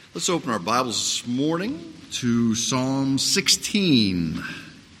Let's open our Bibles this morning to Psalm 16.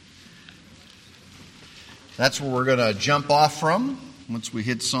 That's where we're going to jump off from once we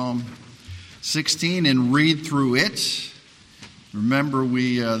hit Psalm 16 and read through it. Remember,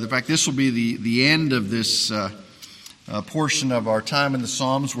 in fact, this will be the end of this portion of our time in the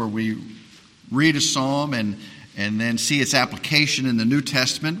Psalms where we read a psalm and then see its application in the New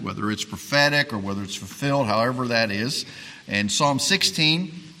Testament, whether it's prophetic or whether it's fulfilled, however that is. And Psalm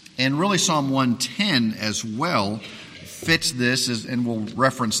 16 and really Psalm 110 as well fits this, and we'll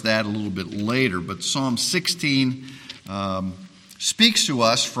reference that a little bit later. But Psalm 16 speaks to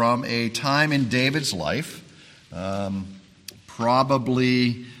us from a time in David's life,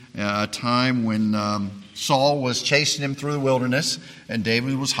 probably a time when Saul was chasing him through the wilderness and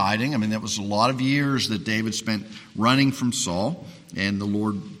David was hiding. I mean, that was a lot of years that David spent running from Saul, and the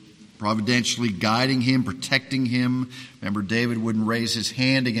Lord providentially guiding him, protecting him. Remember, David wouldn't raise his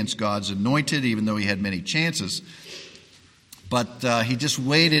hand against God's anointed, even though he had many chances. But he just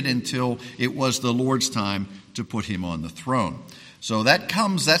waited until it was the Lord's time to put him on the throne. So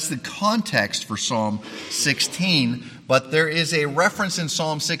that's the context for Psalm 16. But there is a reference in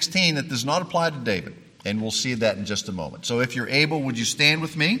Psalm 16 that does not apply to David. And we'll see that in just a moment. So if you're able, would you stand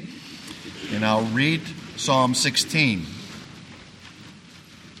with me? And I'll read Psalm 16.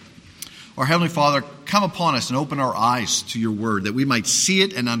 Our Heavenly Father, come upon us and open our eyes to your word, that we might see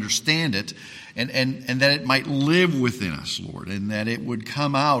it and understand it, and that it might live within us, Lord, and that it would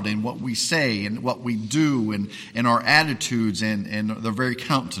come out in what we say and what we do and our attitudes and the very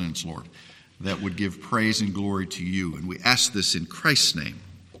countenance, Lord, that would give praise and glory to you. And we ask this in Christ's name.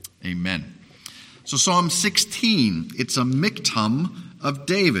 Amen. So Psalm 16, it's a miktam of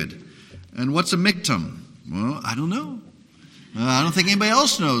David. And what's a miktam? Well, I don't know. I don't think anybody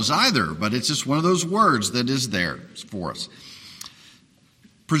else knows either, but it's just one of those words that is there for us.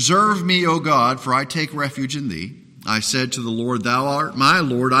 Preserve me, O God, for I take refuge in thee. I said to the Lord, thou art my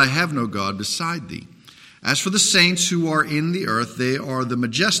Lord, I have no God beside thee. As for the saints who are in the earth, they are the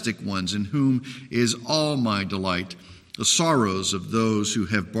majestic ones, in whom is all my delight. The sorrows of those who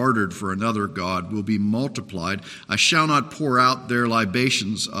have bartered for another God will be multiplied. I shall not pour out their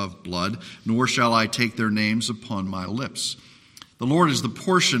libations of blood, nor shall I take their names upon my lips. The Lord is the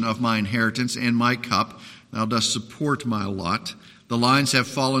portion of my inheritance and my cup. Thou dost support my lot. The lines have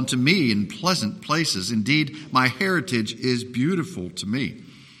fallen to me in pleasant places. Indeed, my heritage is beautiful to me.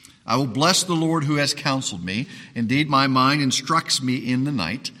 I will bless the Lord who has counseled me. Indeed, my mind instructs me in the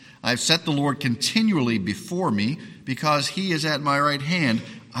night. I have set the Lord continually before me. Because he is at my right hand,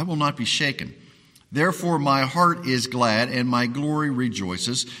 I will not be shaken. Therefore my heart is glad, and my glory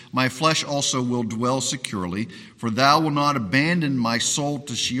rejoices. My flesh also will dwell securely. For thou wilt not abandon my soul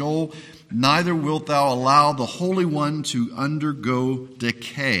to Sheol, neither wilt thou allow the Holy One to undergo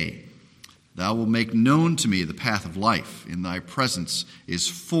decay. Thou wilt make known to me the path of life. In thy presence is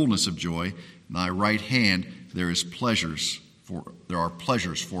fullness of joy. In thy right hand there are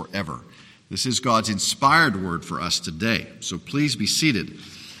pleasures forever. This is God's inspired word for us today. So please be seated.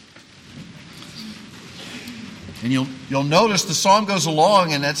 And you'll notice the psalm goes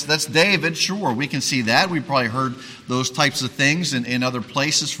along, and that's David. Sure, we can see that. We've probably heard those types of things in other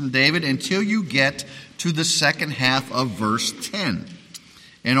places from David until you get to the second half of verse 10.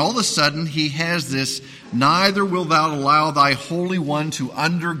 And all of a sudden, he has this, neither wilt thou allow thy Holy One to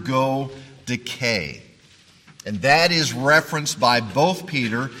undergo decay. And that is referenced by both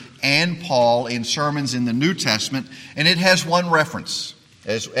Peter and Paul in sermons in the New Testament, and it has one reference.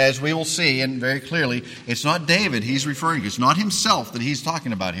 As we will see, and very clearly, it's not David he's referring to. It's not himself that he's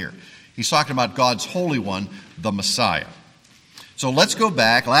talking about here. He's talking about God's Holy One, the Messiah. So let's go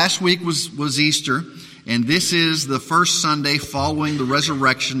back. Last week was Easter, and this is the first Sunday following the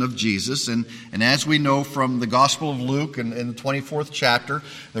resurrection of Jesus. And as we know from the Gospel of Luke in the 24th chapter,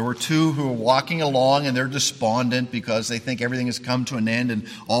 there were two who were walking along, and they're despondent because they think everything has come to an end, and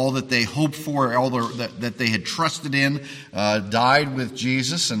all that they hoped for, that they had trusted in, died with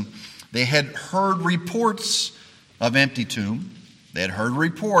Jesus. And they had heard reports of empty tomb. They had heard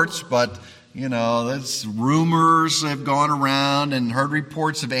reports, but there's rumors have gone around, and heard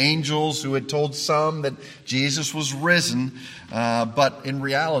reports of angels who had told some that Jesus was risen. But in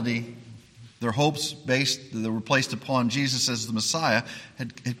reality, their hopes that were placed upon Jesus as the Messiah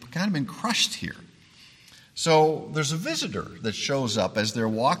had kind of been crushed here. So there's a visitor that shows up as they're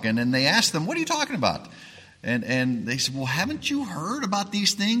walking, and they ask them, what are you talking about? And they said, well, haven't you heard about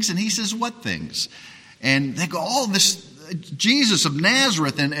these things? And he says, what things? And they go, oh, this Jesus of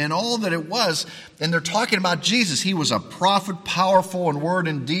Nazareth and all that it was. And they're talking about Jesus. He was a prophet, powerful in word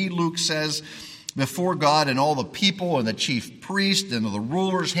and deed, Luke says. before God, and all the people and the chief priest and the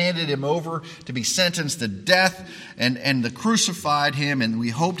rulers handed him over to be sentenced to death, and they crucified him, and we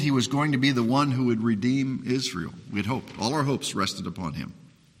hoped he was going to be the one who would redeem Israel. We'd hoped. All our hopes rested upon him.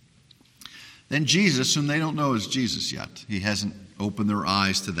 Then Jesus, whom they don't know is Jesus yet, he hasn't opened their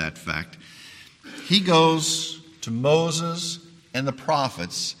eyes to that fact, he goes to Moses and the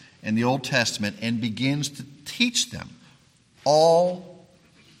prophets in the Old Testament and begins to teach them all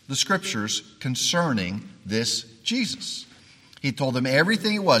the scriptures concerning this Jesus. He told them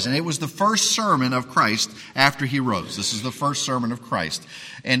everything it was, and it was the first sermon of Christ after he rose. This is the first sermon of Christ.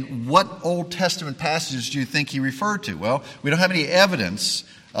 And what Old Testament passages do you think he referred to? Well, we don't have any evidence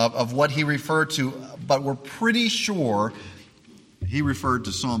of what he referred to, but we're pretty sure he referred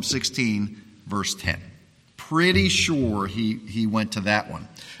to Psalm 16, verse 10. Pretty sure he went to that one,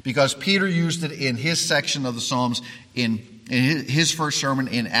 because Peter used it in his section of the Psalms in his first sermon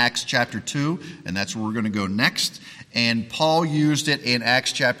in Acts chapter 2, and that's where we're going to go next. And Paul used it in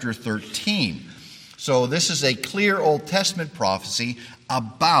Acts chapter 13. So this is a clear Old Testament prophecy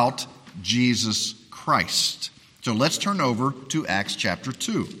about Jesus Christ. So let's turn over to Acts chapter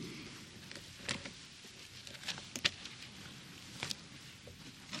 2.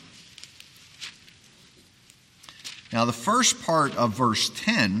 Now, the first part of verse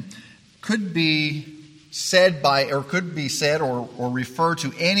 10 could be said or refer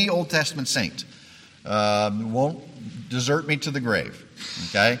to any Old Testament saint. Won't desert me to the grave.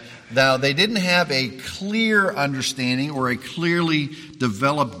 Okay? Now, they didn't have a clear understanding or a clearly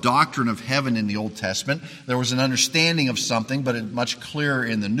developed doctrine of heaven in the Old Testament. There was an understanding of something, but it's much clearer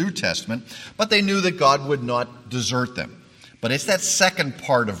in the New Testament. But they knew that God would not desert them. But it's that second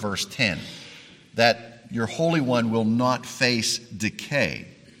part of verse 10, that your Holy One will not face decay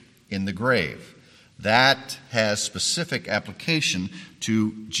in the grave. That has specific application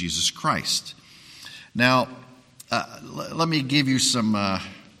to Jesus Christ. Now, let me give you some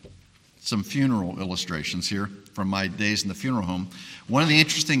funeral illustrations here from my days in the funeral home. One of the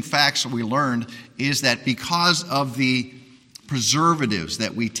interesting facts that we learned is that because of the preservatives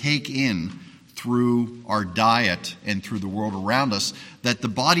that we take in through our diet and through the world around us, that the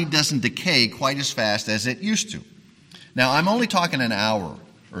body doesn't decay quite as fast as it used to. Now, I'm only talking an hour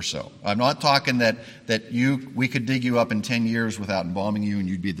or so. I'm not talking that we could dig you up in 10 years without embalming you and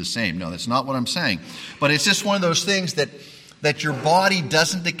you'd be the same. No, that's not what I'm saying. But it's just one of those things that your body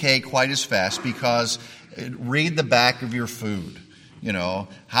doesn't decay quite as fast, because read the back of your food.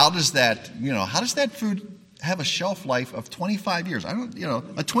 How does that food have a shelf life of 25 years? A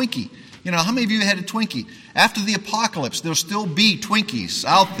Twinkie. How many of you had a Twinkie? After the apocalypse, there'll still be Twinkies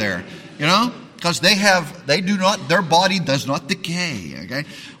out there, because their body does not decay, okay?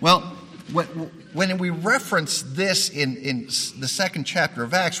 Well, when we reference this in the second chapter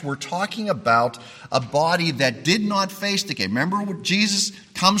of Acts, we're talking about a body that did not face decay. Remember when Jesus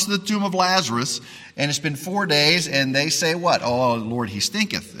comes to the tomb of Lazarus, and it's been 4 days, and they say what? Oh, Lord, he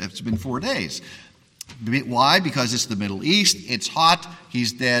stinketh. It's been 4 days. Why? Because it's the Middle East, it's hot,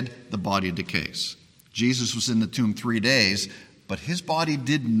 he's dead, the body decays. Jesus was in the tomb 3 days, but his body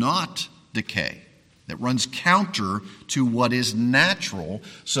did not decay. That runs counter to what is natural.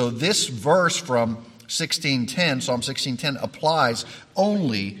 So this verse from Psalm 16:10 applies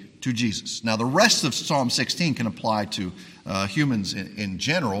only to Jesus. Now the rest of Psalm 16 can apply to humans in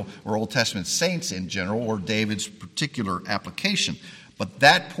general, or Old Testament saints in general, or David's particular application. But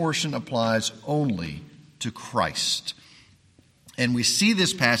that portion applies only to Christ. And we see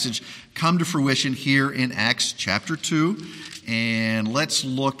this passage come to fruition here in Acts chapter 2. And let's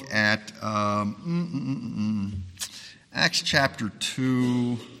look at Acts chapter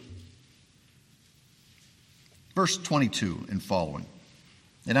 2, verse 22 and following.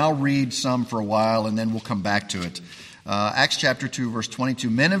 And I'll read some for a while, and then we'll come back to it. Acts chapter 2, verse 22.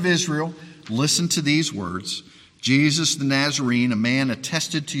 Men of Israel, listen to these words. Jesus the Nazarene, a man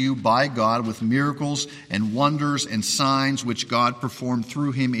attested to you by God with miracles and wonders and signs which God performed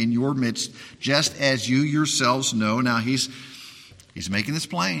through him in your midst, just as you yourselves know. Now he's making this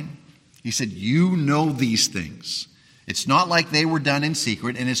plain. He said, you know these things. It's not like they were done in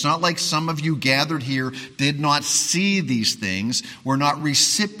secret, and it's not like some of you gathered here did not see these things, were not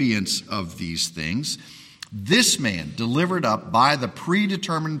recipients of these things. This man, delivered up by the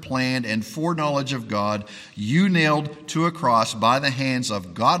predetermined plan and foreknowledge of God, you nailed to a cross by the hands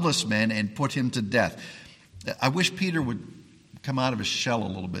of godless men and put him to death. I wish Peter would come out of his shell a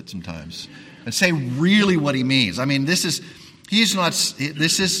little bit sometimes and say really what he means. I mean, Peter's not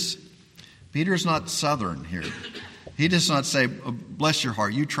Southern here. He does not say, oh, bless your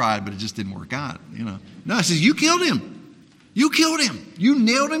heart, you tried, but it just didn't work out. No, he says, you killed him. You killed him. You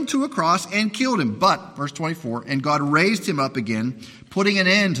nailed him to a cross and killed him. But, verse 24, and God raised him up again, putting an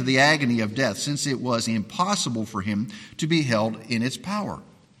end to the agony of death, since it was impossible for him to be held in its power.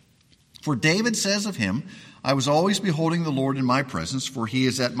 For David says of him, I was always beholding the Lord in my presence, for he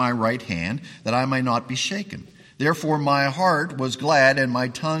is at my right hand, that I may not be shaken. Therefore my heart was glad, and my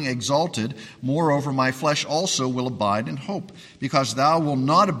tongue exalted. Moreover, my flesh also will abide in hope, because thou wilt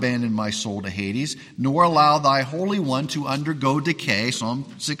not abandon my soul to Hades, nor allow thy Holy One to undergo decay. Psalm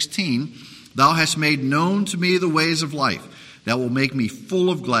 16, thou hast made known to me the ways of life. That will make me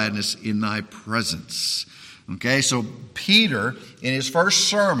full of gladness in thy presence. Okay, so Peter, in his first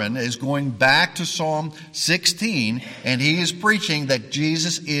sermon, is going back to Psalm 16, and he is preaching that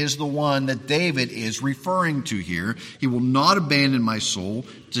Jesus is the one that David is referring to here. He will not abandon my soul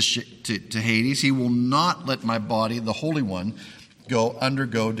to Hades. He will not let my body, the Holy One,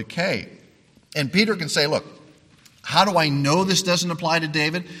 undergo decay. And Peter can say, look, how do I know this doesn't apply to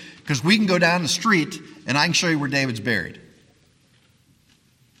David? Because we can go down the street, and I can show you where David's buried,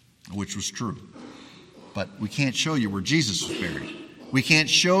 which was true. But we can't show you where Jesus was buried. We can't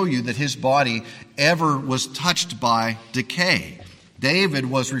show you that his body ever was touched by decay. David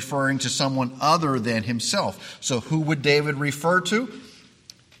was referring to someone other than himself. So who would David refer to?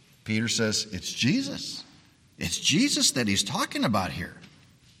 Peter says, it's Jesus. It's Jesus that he's talking about here.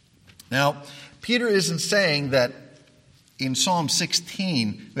 Now, Peter isn't saying that in Psalm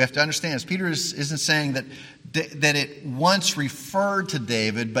 16, we have to understand this, Peter isn't saying that it once referred to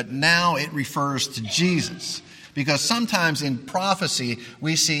David, but now it refers to Jesus. Because sometimes in prophecy,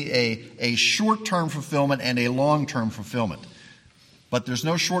 we see a short-term fulfillment and a long-term fulfillment. But there's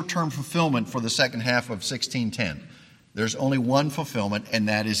no short-term fulfillment for the second half of 16:10. There's only one fulfillment, and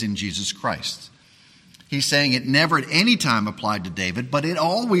that is in Jesus Christ. He's saying it never at any time applied to David, but it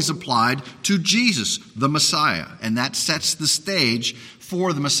always applied to Jesus, the Messiah. And that sets the stage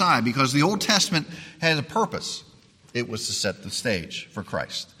for the Messiah, because the Old Testament had a purpose. It was to set the stage for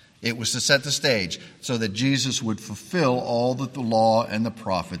Christ. It was to set the stage so that Jesus would fulfill all that the law and the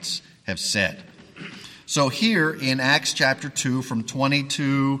prophets have said. So here in Acts chapter 2, from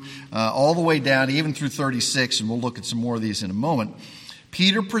 22 all the way down, even through 36, and we'll look at some more of these in a moment,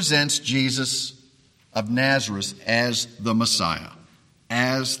 Peter presents Jesus of Nazareth as the Messiah.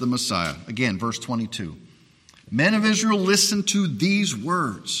 As the Messiah. Again, verse 22. Men of Israel, listen to these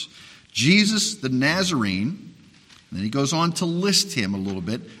words. Jesus the Nazarene, and then he goes on to list him a little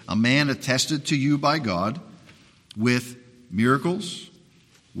bit, a man attested to you by God with miracles,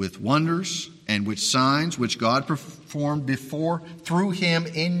 with wonders, and with signs which God performed before through him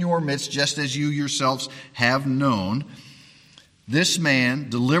in your midst, just as you yourselves have known. This man,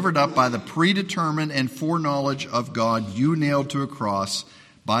 delivered up by the predetermined and foreknowledge of God, you nailed to a cross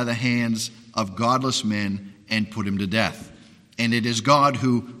by the hands of godless men and put him to death. And it is God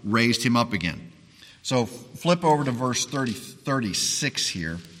who raised him up again. So flip over to verse 36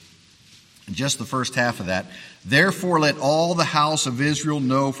 here. Just the first half of that. Therefore let all the house of Israel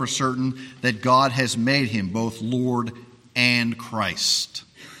know for certain that God has made him both Lord and Christ.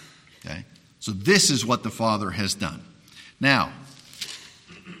 Okay? So this is what the Father has done. Now,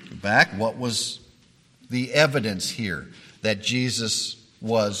 go back. What was the evidence here that Jesus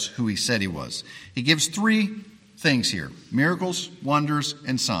was who he said he was? He gives three things here: miracles, wonders,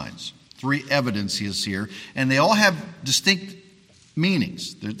 and signs. Three evidences here, and they all have distinct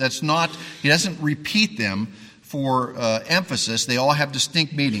meanings. That's not, he doesn't repeat them for emphasis. They all have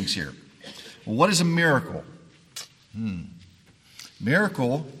distinct meanings here. Well, what is a miracle?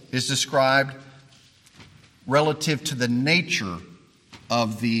 Miracle is described relative to the nature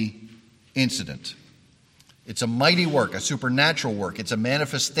of the incident. It's a mighty work, a supernatural work. It's a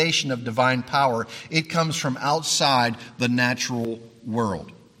manifestation of divine power. It comes from outside the natural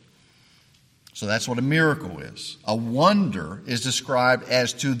world. So that's what a miracle is. A wonder is described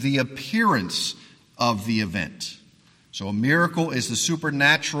as to the appearance of the event. So a miracle is the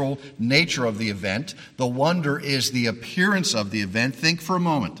supernatural nature of the event. The wonder is the appearance of the event. Think for a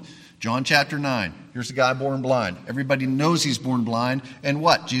moment. John chapter 9. Here's a guy born blind. Everybody knows he's born blind. And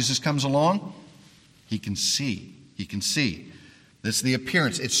what? Jesus comes along. He can see. He can see. That's the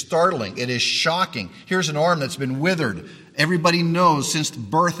appearance. It's startling. It is shocking. Here's an arm that's been withered. Everybody knows since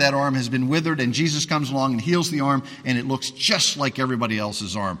birth that arm has been withered, and Jesus comes along and heals the arm, and it looks just like everybody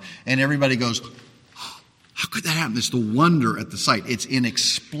else's arm. And everybody goes, how could that happen? It's the wonder at the sight. It's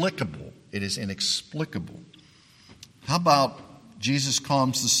inexplicable. It is inexplicable. How about Jesus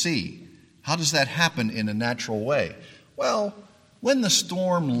calms the sea? How does that happen in a natural way? Well, when the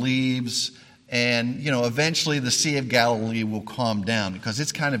storm leaves and, eventually the Sea of Galilee will calm down because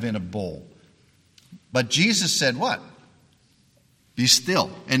it's kind of in a bowl. But Jesus said what? Be still.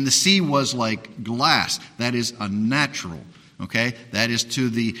 And the sea was like glass. That is unnatural. Okay? That is to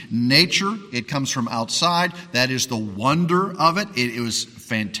the nature. It comes from outside. That is the wonder of it. It was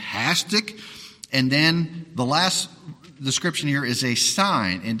fantastic. And then the last description here is a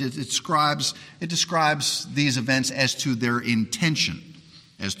sign. And it describes these events as to their intention.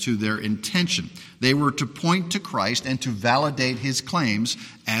 As to their intention. They were to point to Christ and to validate his claims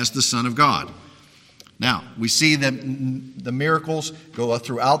as the Son of God. Now, we see that the miracles go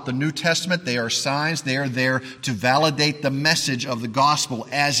throughout the New Testament. They are signs. They are there to validate the message of the gospel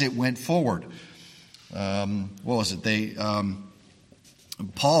as it went forward.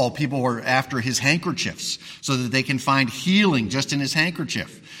 People were after his handkerchiefs so that they can find healing just in his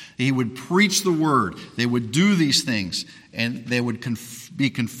handkerchief. He would preach the word. They would do these things, and they would be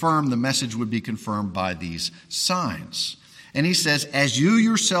confirmed. The message would be confirmed by these signs. And he says, as you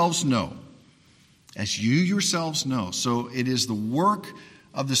yourselves know. As you yourselves know. So it is the work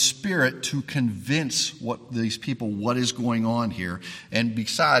of the Spirit to convince these people what is going on here. And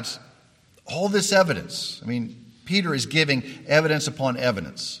besides all this evidence, Peter is giving evidence upon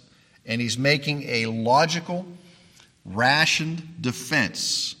evidence. And he's making a logical, rationed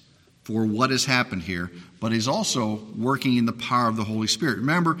defense for what has happened here. But he's also working in the power of the Holy Spirit.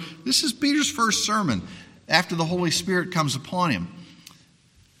 Remember, this is Peter's first sermon after the Holy Spirit comes upon him.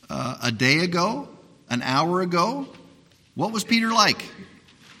 A day ago, an hour ago, what was Peter like?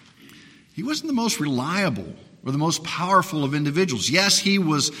 He wasn't the most reliable or the most powerful of individuals. Yes, he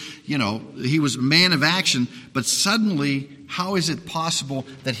was a man of action, but suddenly, how is it possible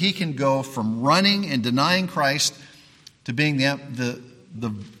that he can go from running and denying Christ to being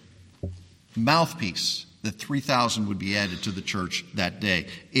the mouthpiece that 3,000 would be added to the church that day?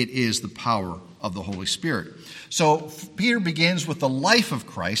 It is the power of the Holy Spirit. So Peter begins with the life of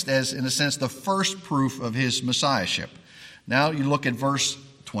Christ as, in a sense, the first proof of his messiahship. Now you look at verse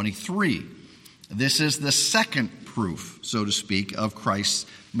 23. This is the second proof, so to speak, of Christ's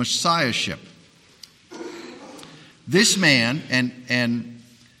messiahship. This man, and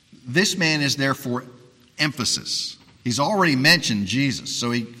this man is there for emphasis. He's already mentioned Jesus,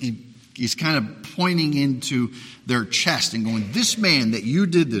 so he's kind of pointing into their chest and going, this man that you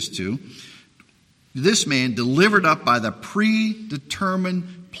did this to, this man delivered up by the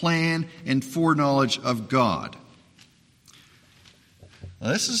predetermined plan and foreknowledge of God.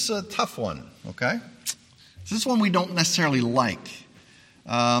 Now, this is a tough one, okay? This is one we don't necessarily like.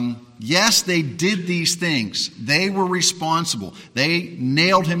 Yes, they did these things. They were responsible. They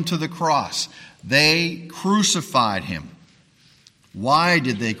nailed him to the cross. They crucified him. Why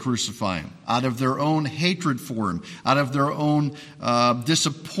did they crucify him? Out of their own hatred for him, out of their own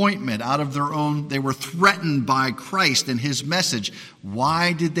disappointment, they were threatened by Christ and his message.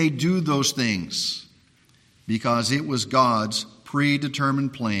 Why did they do those things? Because it was God's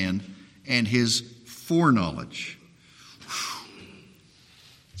predetermined plan and his foreknowledge.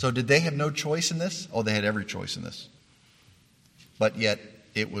 So did they have no choice in this? Oh, they had every choice in this. But yet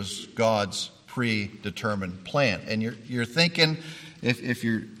it was God's predetermined plan. And you're thinking, if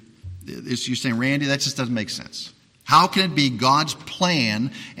you're saying, Randy, that just doesn't make sense. How can it be God's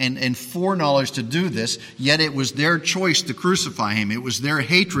plan and foreknowledge to do this, yet it was their choice to crucify him? It was their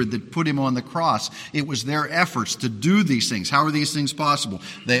hatred that put him on the cross. It was their efforts to do these things. How are these things possible?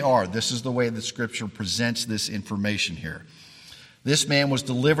 They are. This is the way the Scripture presents this information here. This man was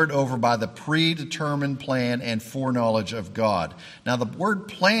delivered over by the predetermined plan and foreknowledge of God. Now, the word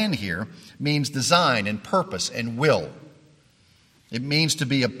plan here means design and purpose and will. It means to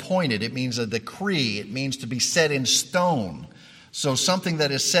be appointed. It means a decree. It means to be set in stone. So something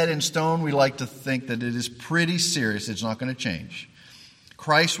that is set in stone, we like to think that it is pretty serious. It's not going to change.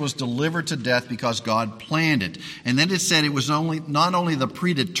 Christ was delivered to death because God planned it. And then it said it was not only the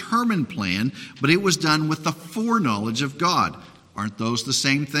predetermined plan, but it was done with the foreknowledge of God. Aren't those the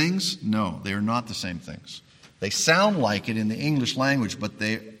same things? No, they are not the same things. They sound like it in the English language, but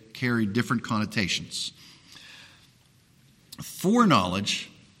they carry different connotations.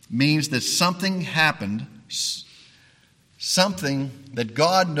 Foreknowledge means that something happened, something that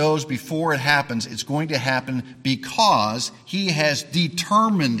God knows before it happens, it's going to happen because he has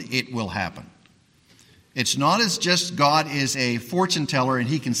determined it will happen. It's not as just God is a fortune teller and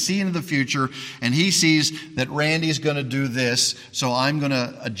he can see into the future and he sees that Randy's going to do this, so I'm going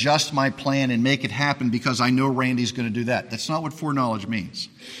to adjust my plan and make it happen because I know Randy's going to do that. That's not what foreknowledge means.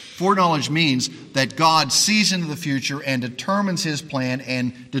 Foreknowledge means that God sees into the future and determines his plan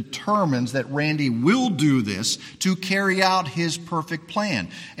and determines that Randy will do this to carry out his perfect plan.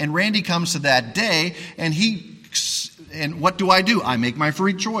 And Randy comes to that day and what do? I make my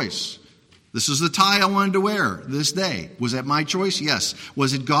free choice. This is the tie I wanted to wear this day. Was that my choice? Yes.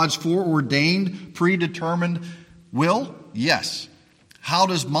 Was it God's foreordained, predetermined will? Yes. How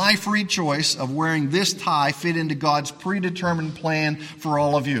does my free choice of wearing this tie fit into God's predetermined plan for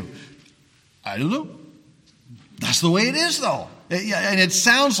all of you? I don't know. That's the way it is, though. And it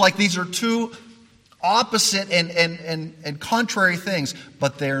sounds like these are two opposite and contrary things,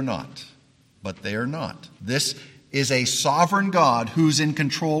 but they're not. But they are not. This is a sovereign God who's in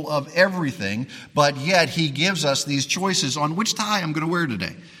control of everything, but yet he gives us these choices on which tie I'm going to wear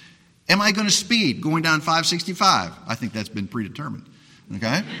today. Am I going to speed going down 565? I think that's been predetermined.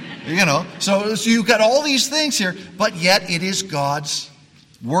 Okay? So you've got all these things here, but yet it is God's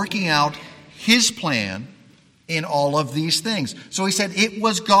working out his plan in all of these things. So he said it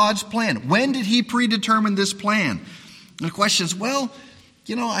was God's plan. When did he predetermine this plan? And the question is,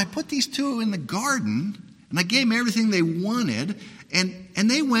 I put these two in the garden, and I gave them everything they wanted, and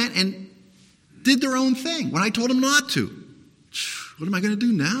they went and did their own thing when I told them not to. What am I going to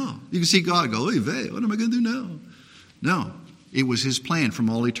do now? You can see God go, what am I going to do now? No, it was his plan from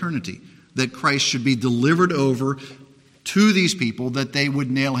all eternity that Christ should be delivered over to these people, that they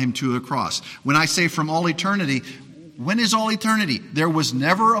would nail him to a cross. When I say from all eternity, when is all eternity? There was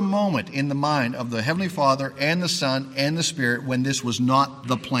never a moment in the mind of the Heavenly Father and the Son and the Spirit when this was not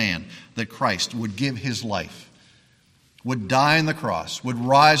the plan, that Christ would give his life, would die on the cross, would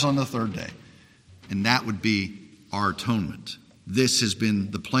rise on the third day. And that would be our atonement. This has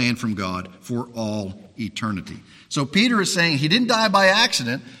been the plan from God for all eternity. So Peter is saying he didn't die by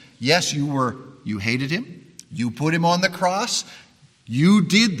accident. Yes, you hated him. You put him on the cross. You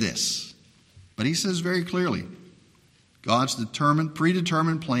did this. But he says very clearly, God's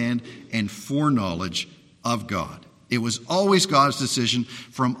predetermined plan and foreknowledge of God. It was always God's decision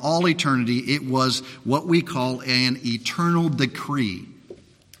from all eternity. It was what we call an eternal decree.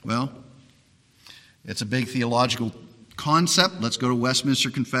 Well, it's a big theological concept. Let's go to Westminster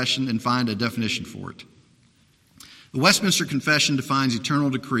Confession and find a definition for it. The Westminster Confession defines eternal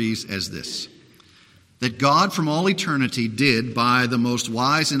decrees as this: that God from all eternity did, by the most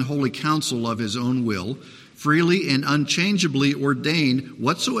wise and holy counsel of his own will, freely and unchangeably ordain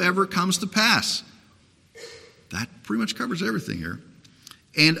whatsoever comes to pass. That pretty much covers everything here.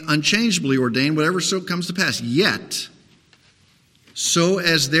 And unchangeably ordain whatever so comes to pass. Yet, so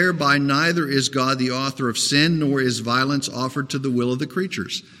as thereby neither is God the author of sin, nor is violence offered to the will of the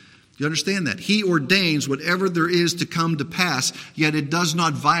creatures. You understand that? He ordains whatever there is to come to pass, yet it does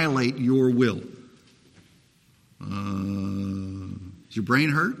not violate your will. Does your brain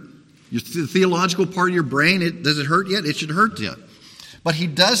hurt? The theological part of your brain, does it hurt yet? It should hurt yet. But he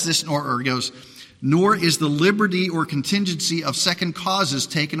does this, or he goes, nor is the liberty or contingency of second causes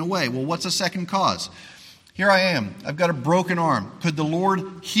taken away. Well, what's a second cause? Here I am. I've got a broken arm. Could the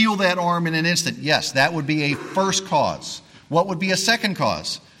Lord heal that arm in an instant? Yes, that would be a first cause. What would be a second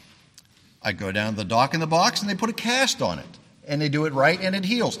cause? I go down to the dock in the box and they put a cast on it. And they do it right and it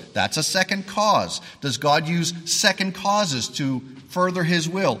heals. That's a second cause. Does God use second causes to further his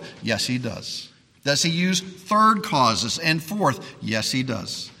will? Yes, he does. Does he use third causes and fourth? Yes, he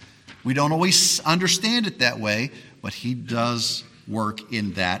does. We don't always understand it that way, but he does work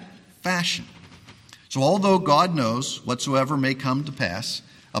in that fashion. So although God knows whatsoever may come to pass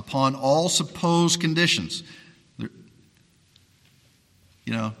upon all supposed conditions,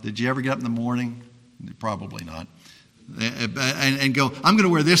 did you ever get up in the morning? Probably not. And go, I'm going to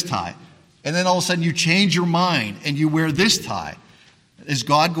wear this tie. And then all of a sudden you change your mind and you wear this tie. Is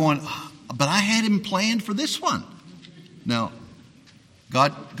God going, but I had him planned for this one? No.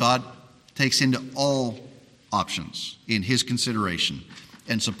 God takes into all options in his consideration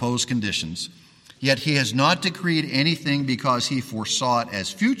and supposed conditions. Yet he has not decreed anything because he foresaw it as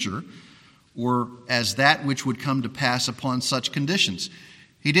future or as that which would come to pass upon such conditions.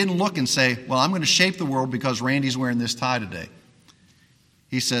 He didn't look and say, well, I'm going to shape the world because Randy's wearing this tie today.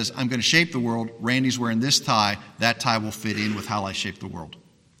 He says, I'm going to shape the world. Randy's wearing this tie. That tie will fit in with how I shape the world.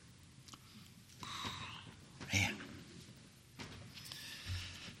 Man.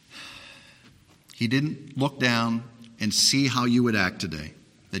 He didn't look down and see how you would act today,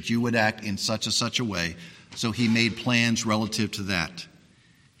 that you would act in such a way. So he made plans relative to that.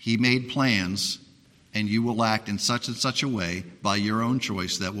 He made plans, and you will act in such a way by your own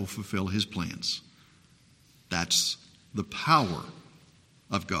choice that will fulfill his plans. That's the power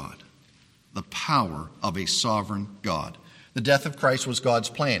of God, the power of a sovereign God. The death of Christ was God's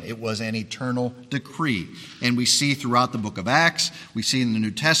plan. It was an eternal decree. And we see throughout the book of Acts, we see in the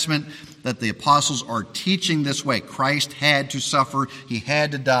New Testament that the apostles are teaching this way. Christ had to suffer, he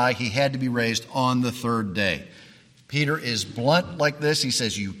had to die, he had to be raised on the third day. Peter is blunt like this. He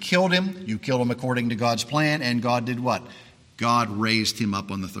says, you killed him. You killed him according to God's plan. And God did what? God raised him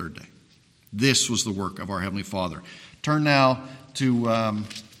up on the third day. This was the work of our Heavenly Father. Turn now to,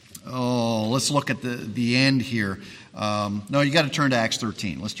 let's look at the end here. No, you got to turn to Acts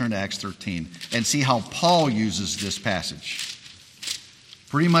 13. Let's turn to Acts 13 and see how Paul uses this passage.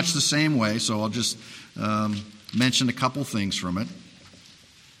 Pretty much the same way, so I'll just mention a couple things from it.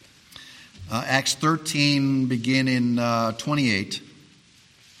 Acts 13, begin in 28.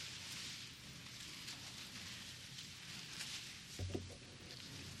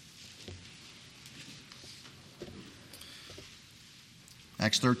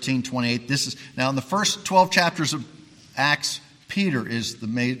 Acts 13, 28. This is now in the first 12 chapters of Acts, Peter is the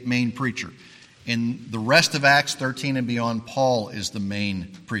main preacher. In the rest of Acts 13 and beyond, Paul is the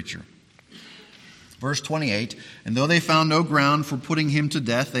main preacher. Verse 28, and though they found no ground for putting him to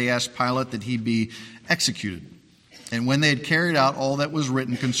death, they asked Pilate that he be executed. And when they had carried out all that was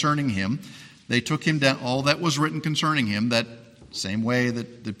written concerning him, they took him down, all that was written concerning him, that same way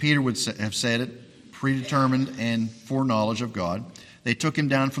that Peter would have said it, predetermined and foreknowledge of God. They took him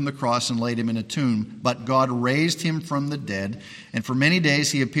down from the cross and laid him in a tomb, but God raised him from the dead. And for many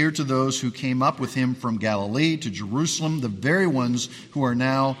days he appeared to those who came up with him from Galilee to Jerusalem, the very ones who are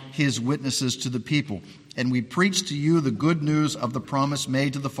now his witnesses to the people. And we preach to you the good news of the promise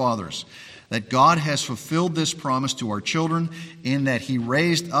made to the fathers, that God has fulfilled this promise to our children, in that he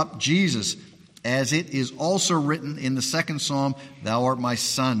raised up Jesus, as it is also written in the second psalm, Thou art my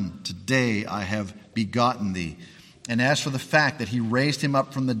son, today I have begotten thee. And as for the fact that he raised him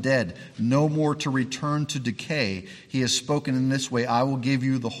up from the dead, no more to return to decay, he has spoken in this way, I will give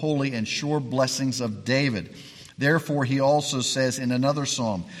you the holy and sure blessings of David. Therefore he also says in another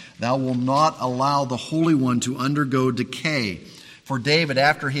psalm, Thou wilt not allow the Holy One to undergo decay. For David,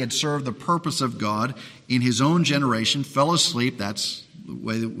 after he had served the purpose of God in his own generation, fell asleep, that's the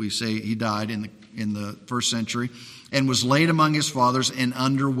way that we say he died in the first century, and was laid among his fathers and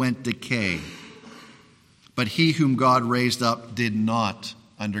underwent decay. But he whom God raised up did not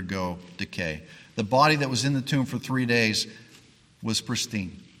undergo decay. The body that was in the tomb for 3 days was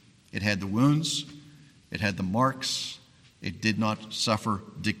pristine. It had the wounds, it had the marks, it did not suffer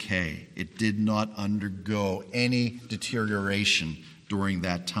decay. It did not undergo any deterioration during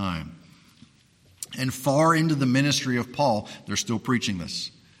that time. And far into the ministry of Paul, they're still preaching this.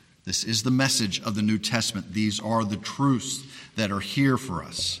 This is the message of the New Testament. These are the truths that are here for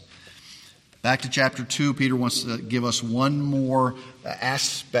us. Back to chapter 2, Peter wants to give us one more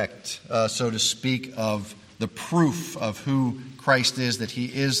aspect, so to speak, of the proof of who Christ is, that he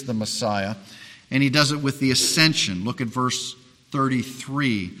is the Messiah. And he does it with the ascension. Look at verse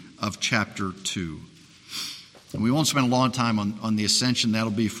 33 of chapter 2. And we won't spend a long time on the ascension.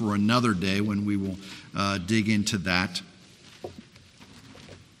 That'll be for another day when we will dig into that.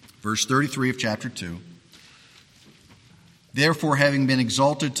 Verse 33 of chapter 2. Therefore, having been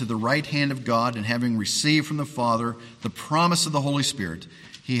exalted to the right hand of God and having received from the Father the promise of the Holy Spirit,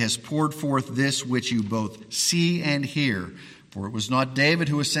 he has poured forth this which you both see and hear. For it was not David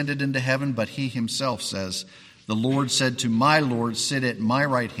who ascended into heaven, but he himself says, The Lord said to my Lord, Sit at my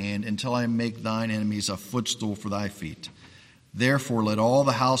right hand until I make thine enemies a footstool for thy feet. Therefore, let all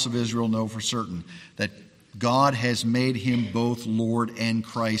the house of Israel know for certain that God has made him both Lord and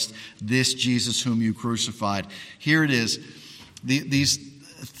Christ, this Jesus whom you crucified. Here it is.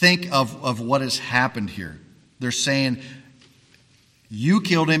 Think of what has happened here. They're saying, you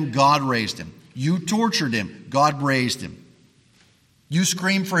killed him, God raised him. You tortured him, God raised him. You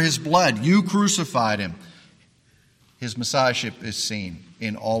screamed for his blood, you crucified him. His messiahship is seen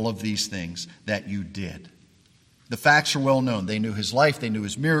in all of these things that you did. The facts are well known. They knew his life. They knew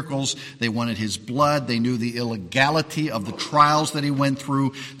his miracles. They wanted his blood. They knew the illegality of the trials that he went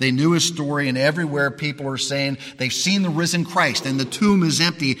through. They knew his story, and everywhere people are saying they've seen the risen Christ and the tomb is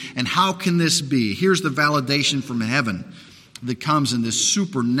empty. And how can this be? Here's the validation from heaven that comes in this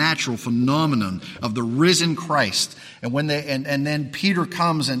supernatural phenomenon of the risen Christ. And when and then Peter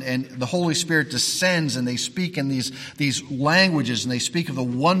comes and the Holy Spirit descends and they speak in these languages and they speak of the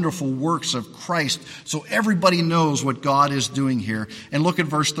wonderful works of Christ. So everybody knows what God is doing here. And look at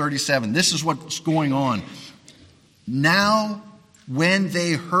verse 37. This is what's going on. Now, when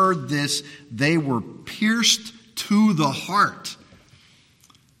they heard this, they were pierced to the heart.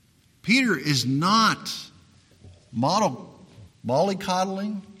 Peter is not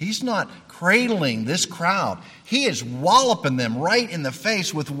mollycoddling. He's not cradling this crowd. He is walloping them right in the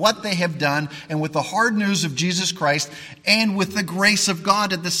face with what they have done and with the hard news of Jesus Christ and with the grace of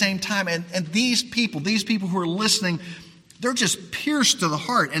God at the same time. And these people who are listening, they're just pierced to the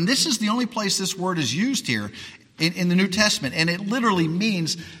heart. And this is the only place this word is used here. in the New Testament, and it literally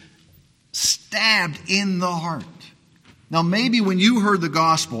means stabbed in the heart. Now, maybe when you heard the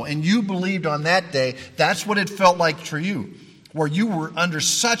gospel and you believed on that day, that's what it felt like for you, where you were under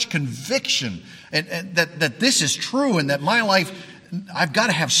such conviction and that this is true and that my life, I've got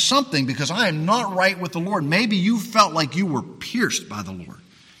to have something because I am not right with the Lord. Maybe you felt like you were pierced by the Lord,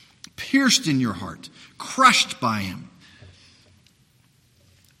 pierced in your heart, crushed by Him.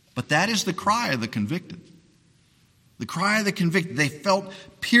 But that is the cry of the convicted. The cry of the convicted. They felt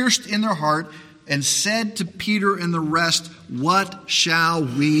pierced in their heart and said to Peter and the rest, "What shall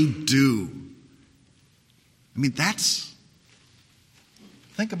we do?" I mean,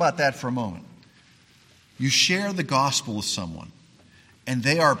 think about that for a moment. You share the gospel with someone, and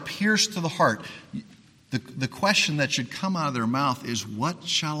they are pierced to the heart. The question that should come out of their mouth is, "What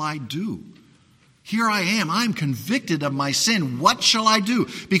shall I do? Here I am. I'm convicted of my sin. What shall I do?"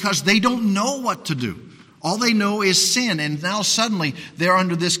 Because they don't know what to do. All they know is sin, and now suddenly they're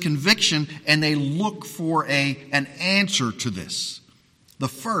under this conviction, and they look for an answer to this. The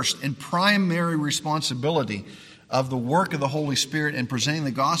first and primary responsibility of the work of the Holy Spirit in presenting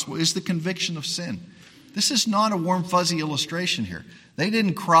the gospel is the conviction of sin. This is not a warm, fuzzy illustration here. They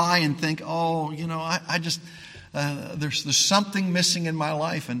didn't cry and think, "Oh, I just there's something missing in my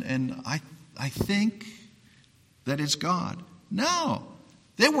life, and I think that it's God." No.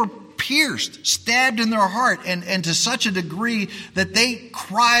 They were pierced, stabbed in their heart, and to such a degree that they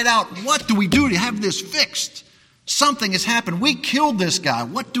cried out, "What do we do to have this fixed? Something has happened. We killed this guy.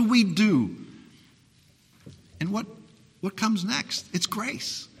 What do we do?" And what comes next? It's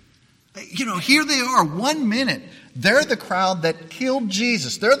grace. Here they are, 1 minute. They're the crowd that killed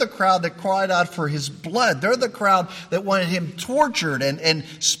Jesus. They're the crowd that cried out for His blood. They're the crowd that wanted Him tortured and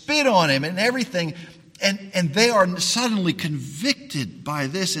spit on Him and everything. And they are suddenly convicted by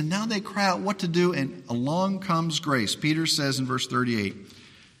this, and now they cry out what to do, and along comes grace. Peter says in verse 38,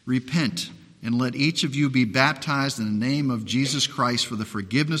 "Repent, and let each of you be baptized in the name of Jesus Christ for the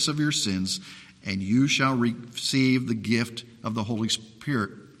forgiveness of your sins, and you shall receive the gift of the Holy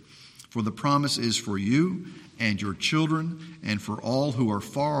Spirit. For the promise is for you and your children, and for all who are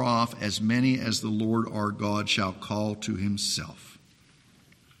far off, as many as the Lord our God shall call to Himself."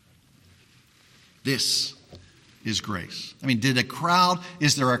 This is grace. I mean,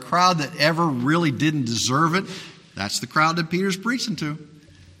 is there a crowd that ever really didn't deserve it? That's the crowd that Peter's preaching to.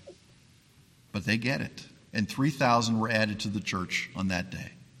 But they get it. And 3,000 were added to the church on that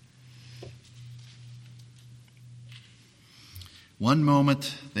day. One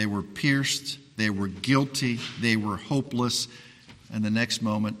moment they were pierced, they were guilty, they were hopeless, and the next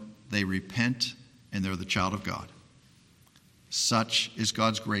moment they repent and they're the child of God. Such is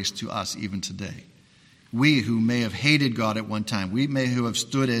God's grace to us even today. We who may have hated God at one time, we may have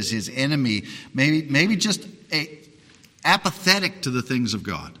stood as His enemy, maybe just apathetic to the things of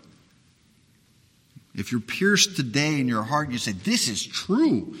God. If you're pierced today in your heart and you say, "This is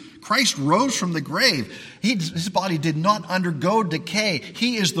true. Christ rose from the grave. His body did not undergo decay.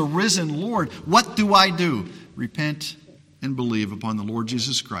 He is the risen Lord. What do I do?" Repent and believe upon the Lord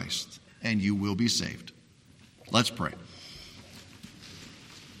Jesus Christ, and you will be saved. Let's pray.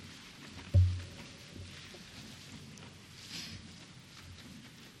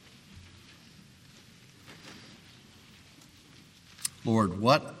 Lord,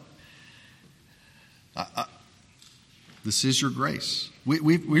 this is your grace.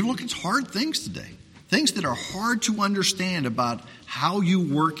 We've looked at hard things today, things that are hard to understand about how you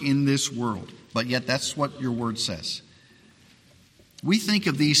work in this world, but yet that's what your word says. We think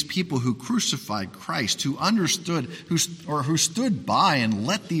of these people who crucified Christ, who understood, who stood by and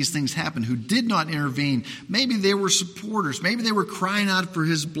let these things happen, who did not intervene. Maybe they were supporters. Maybe they were crying out for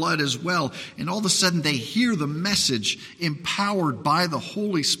His blood as well. And all of a sudden they hear the message empowered by the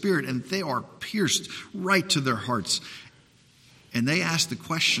Holy Spirit, and they are pierced right to their hearts. And they ask the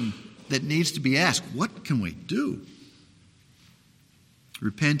question that needs to be asked: what can we do?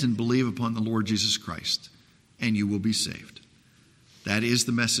 Repent and believe upon the Lord Jesus Christ, and you will be saved. That is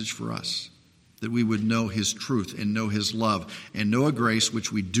the message for us, that we would know His truth and know His love and know a grace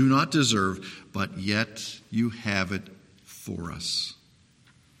which we do not deserve, but yet you have it for us.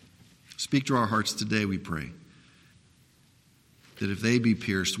 Speak to our hearts today, we pray, that if they be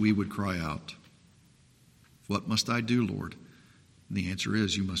pierced, we would cry out, "What must I do, Lord?" And the answer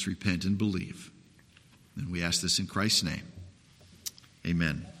is, you must repent and believe. And we ask this in Christ's name.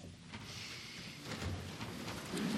 Amen.